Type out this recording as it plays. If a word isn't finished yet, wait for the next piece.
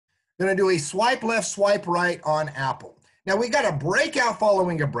Going to do a swipe left, swipe right on Apple. Now we got a breakout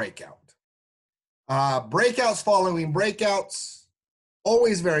following a breakout. Breakouts following breakouts,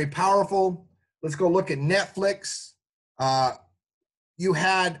 always very powerful. Let's go look at Netflix. You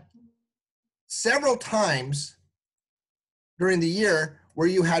had several times during the year where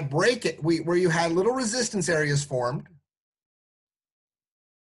you had where you had little resistance areas formed.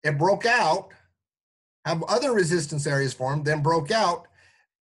 It broke out, have other resistance areas formed, then broke out,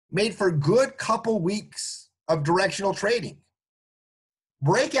 made for good couple weeks of directional trading.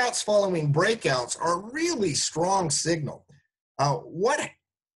 Breakouts following breakouts are a really strong signal. What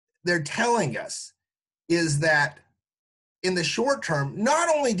they're telling us is that in the short term, not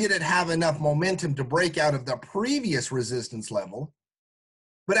only did it have enough momentum to break out of the previous resistance level,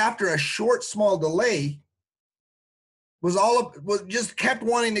 but after a short, small delay, was just kept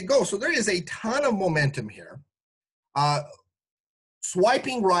wanting to go. So there is a ton of momentum here.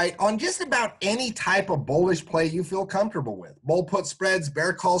 Swiping right on just about any type of bullish play you feel comfortable with. Bull put spreads,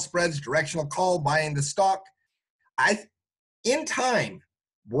 bear call spreads, directional call, buying the stock. In time,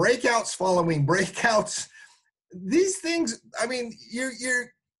 breakouts following breakouts, these things, I mean, you're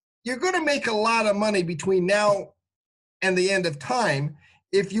going to make a lot of money between now and the end of time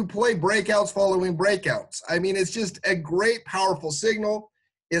if you play breakouts following breakouts. I mean, it's just a great, powerful signal.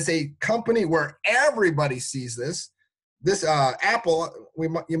 It's a company where everybody sees this. This Apple,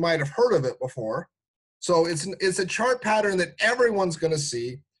 you might have heard of it before. So it's a chart pattern that everyone's going to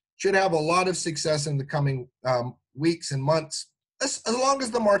see. Should have a lot of success in the coming weeks and months, as long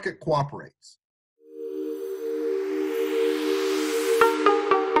as the market cooperates.